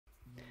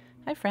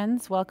Hi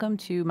friends, welcome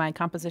to my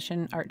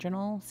composition art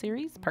journal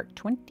series, part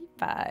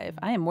 25.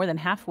 I am more than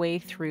halfway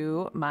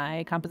through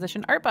my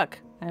composition art book.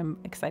 I'm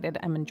excited,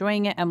 I'm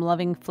enjoying it, I'm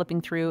loving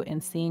flipping through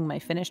and seeing my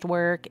finished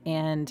work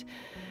and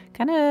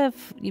kind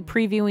of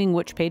previewing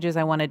which pages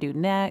I want to do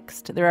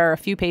next. There are a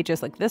few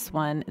pages like this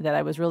one that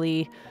I was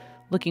really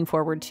looking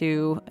forward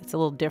to. It's a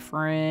little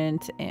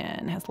different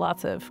and has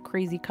lots of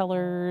crazy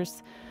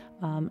colors.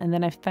 And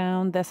then I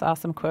found this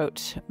awesome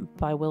quote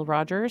by Will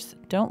Rogers: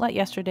 "Don't let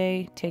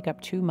yesterday take up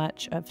too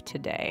much of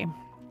today."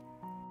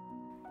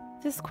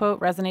 This quote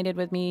resonated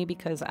with me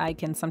because I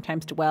can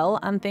sometimes dwell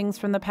on things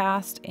from the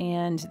past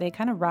and they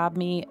kind of rob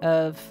me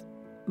of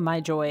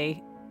my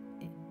joy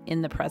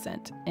in the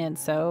present. And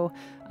so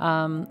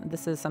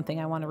this is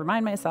something I want to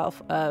remind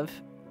myself of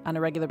on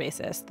a regular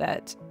basis,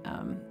 that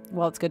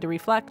while it's good to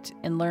reflect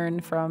and learn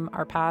from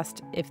our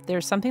past, if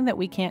there's something that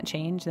we can't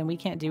change, then we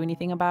can't do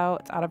anything about,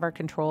 it's out of our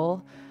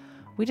control,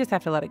 we just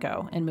have to let it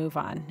go and move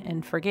on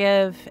and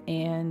forgive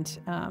and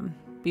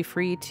be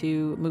free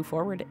to move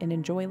forward and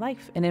enjoy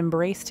life and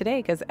embrace today,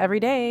 because every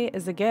day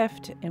is a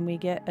gift and we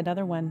get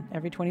another one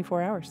every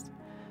 24 hours.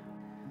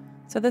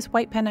 So this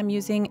white pen I'm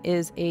using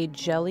is a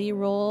Jelly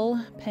Roll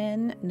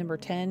pen, number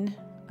 10.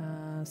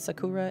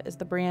 Sakura is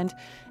the brand,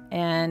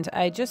 and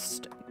I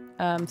just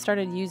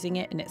started using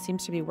it and it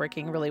seems to be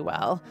working really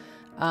well.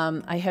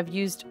 I have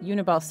used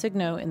Uniball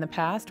Signo in the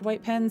past,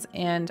 white pens,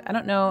 and I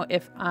don't know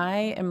if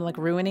I am like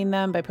ruining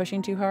them by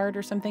pushing too hard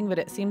or something, but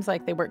it seems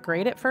like they work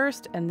great at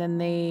first and then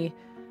they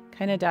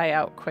kind of die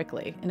out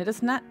quickly. And it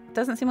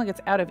doesn't seem like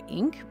it's out of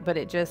ink, but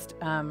it just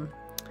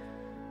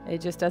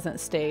doesn't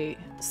stay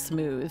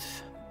smooth.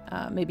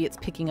 Maybe it's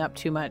picking up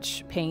too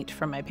much paint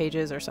from my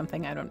pages or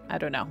something. I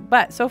don't know.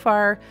 But so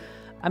far,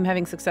 I'm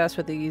having success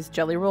with these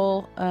Jelly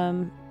Roll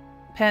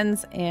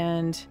pens,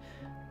 and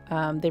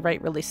they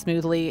write really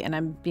smoothly, and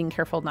I'm being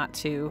careful not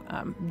to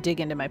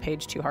dig into my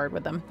page too hard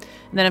with them.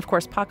 And then, of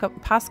course,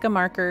 Posca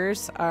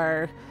markers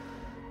are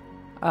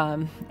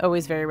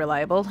always very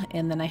reliable.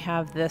 And then I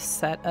have this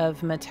set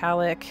of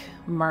metallic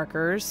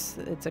markers.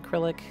 It's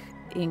acrylic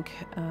ink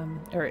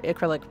or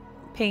acrylic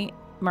paint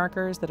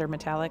markers that are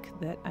metallic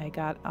that I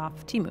got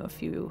off Temu a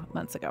few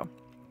months ago.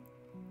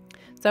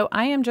 So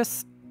I am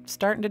just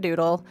starting to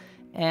doodle,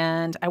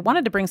 and I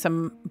wanted to bring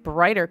some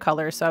brighter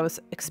colors, so I was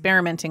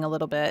experimenting a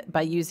little bit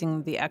by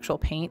using the actual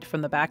paint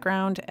from the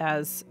background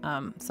as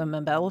some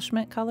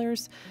embellishment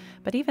colors.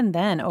 But even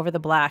then, over the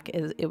black,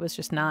 it was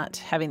just not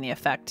having the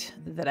effect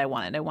that I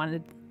wanted. I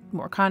wanted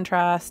more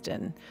contrast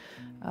and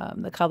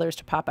the colors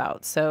to pop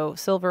out. So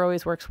silver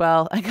always works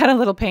well. I got a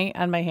little paint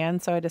on my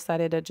hand, so I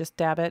decided to just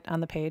dab it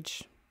on the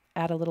page,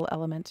 add a little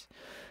element.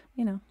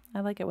 You know, I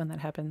like it when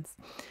that happens,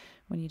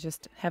 when you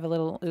just have a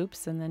little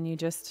oops and then you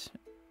just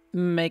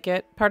make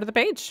it part of the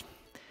page.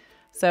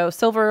 So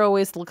silver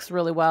always looks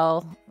really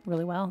well.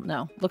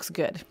 No, looks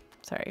good.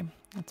 Sorry,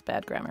 that's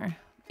bad grammar,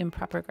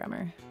 improper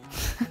grammar.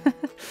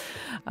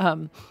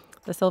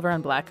 The silver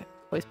on black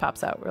always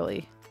pops out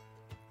really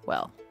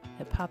well.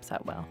 It pops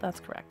out well. That's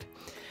correct.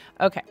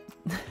 Okay.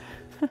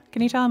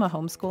 Can you tell I'm a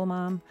homeschool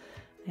mom?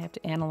 I have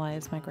to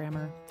analyze my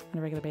grammar on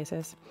a regular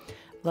basis.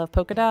 Love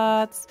polka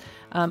dots.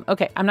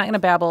 Okay, I'm not going to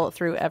babble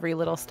through every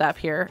little step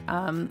here.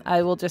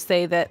 I will just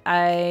say that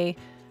I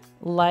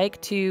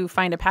like to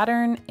find a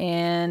pattern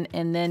and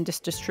then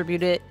just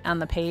distribute it on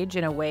the page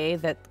in a way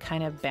that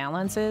kind of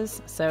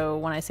balances. So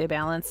when I say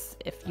balance,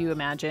 if you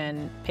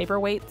imagine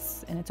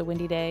paperweights and it's a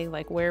windy day,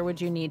 like where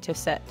would you need to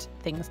set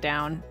things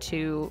down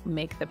to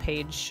make the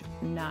page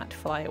not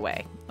fly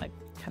away? Like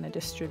kind of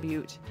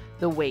distribute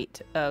the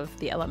weight of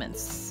the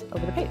elements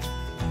over the page.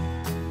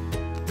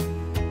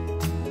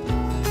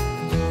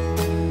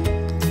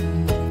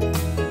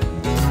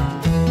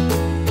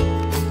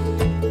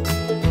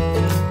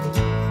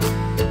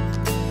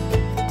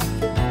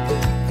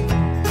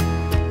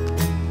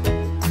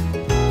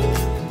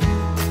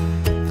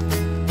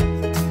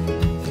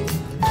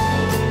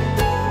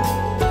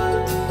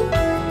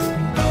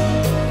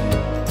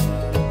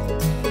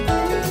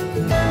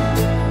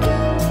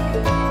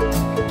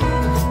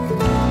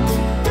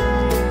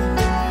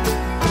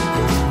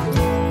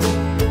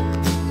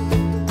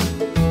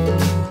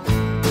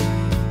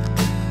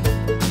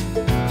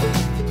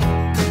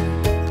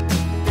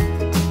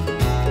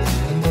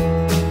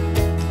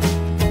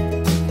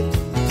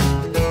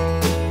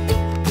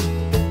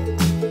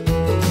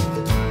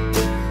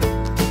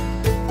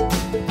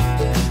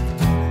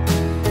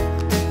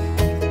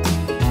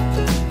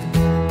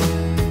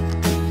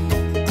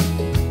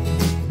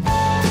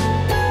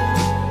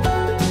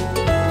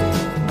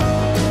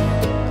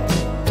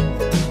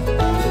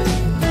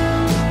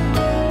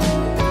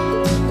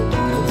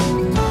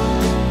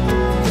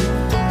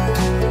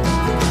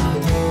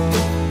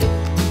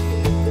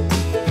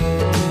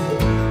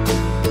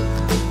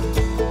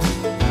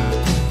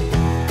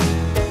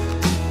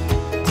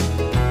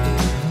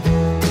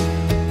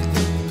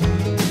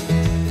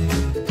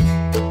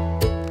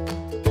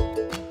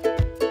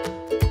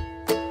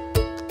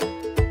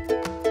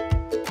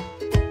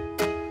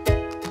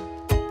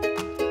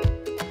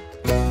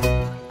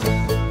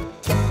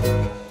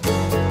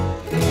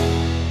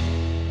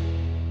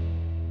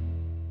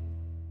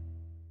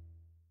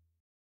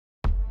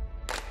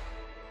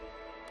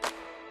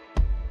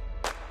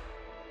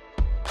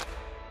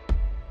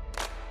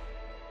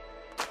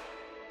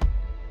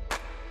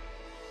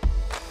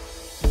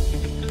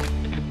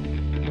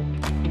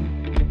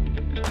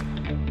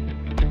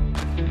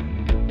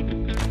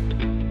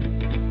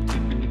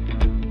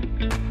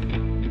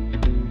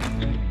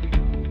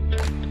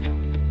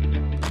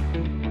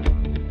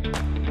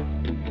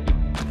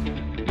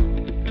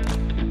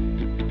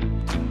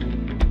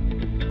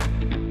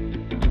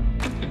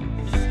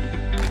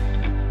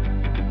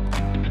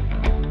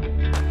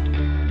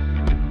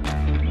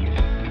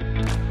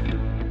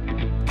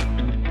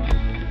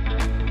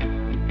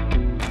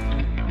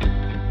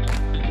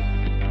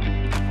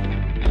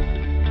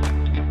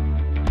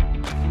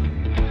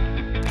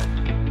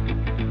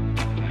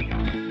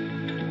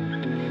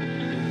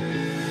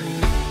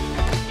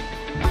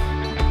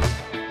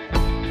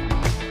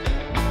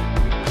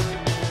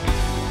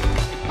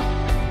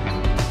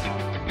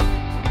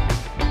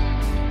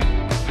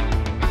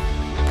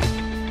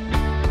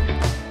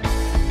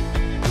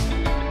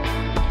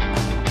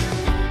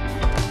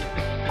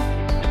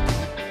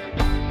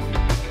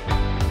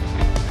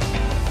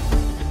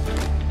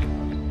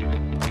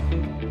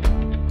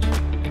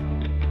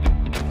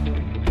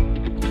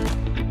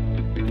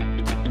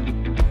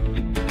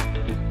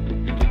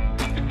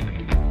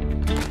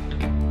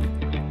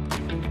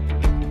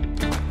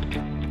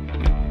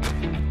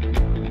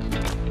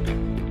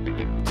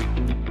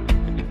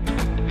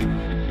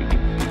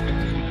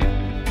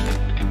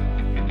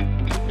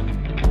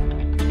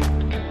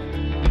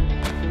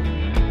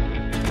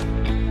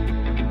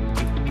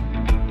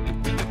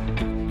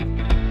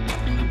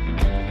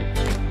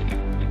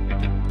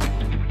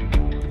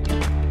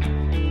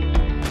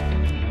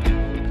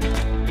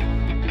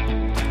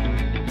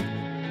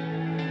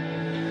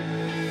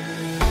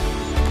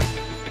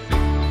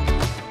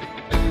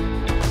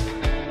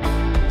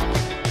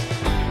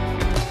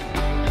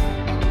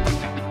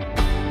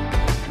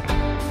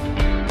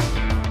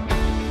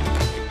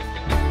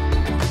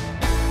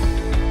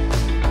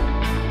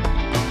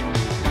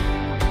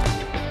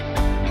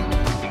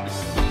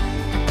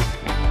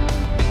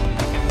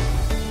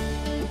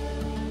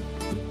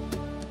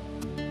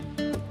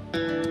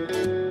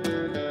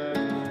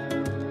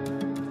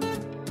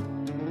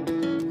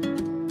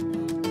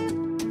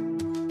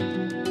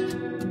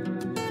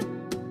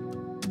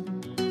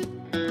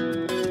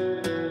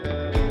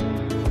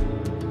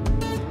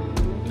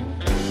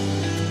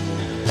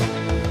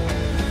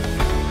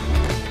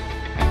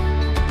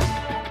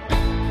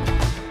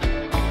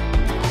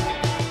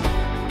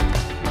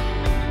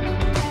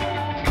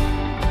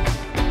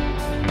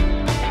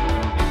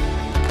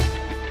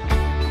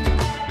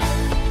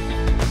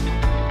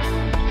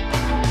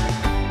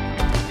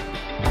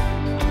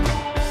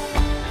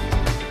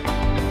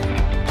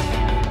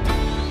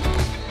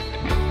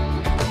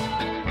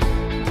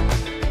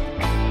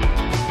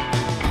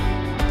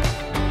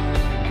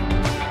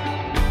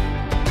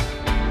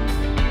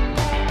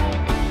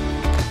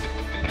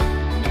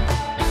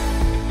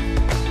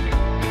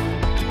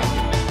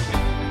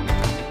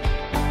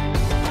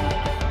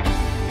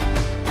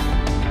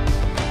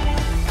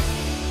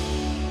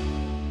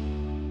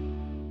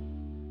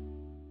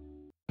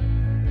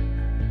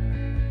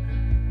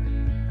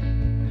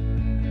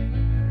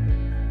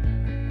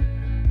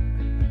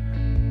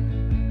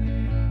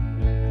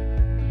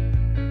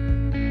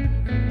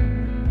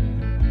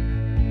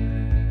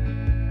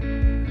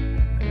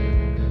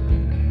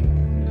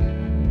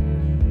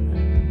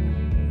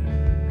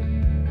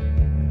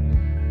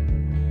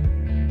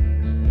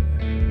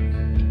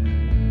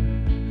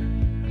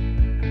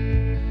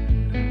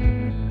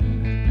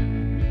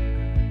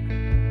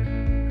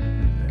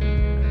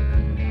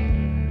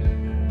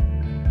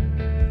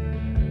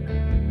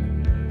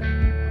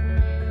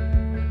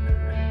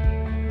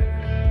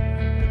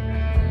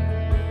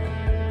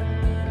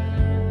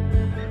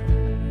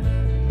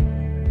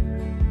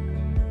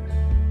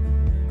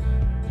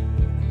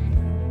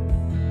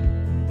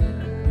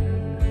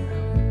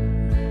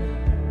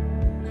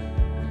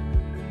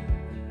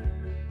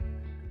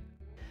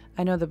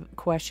 I know the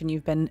question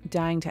you've been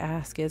dying to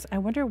ask is, I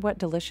wonder what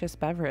delicious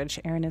beverage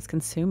Erin is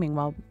consuming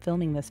while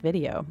filming this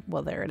video.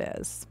 Well, there it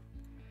is.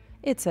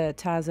 It's a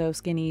Tazo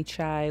Skinny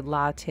Chai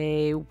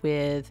latte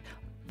with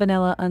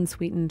vanilla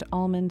unsweetened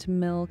almond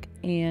milk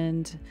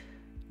and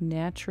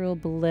Natural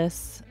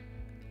Bliss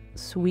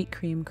sweet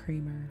cream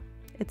creamer.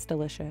 It's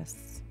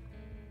delicious.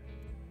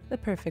 The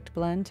perfect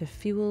blend to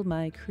fuel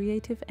my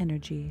creative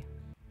energy.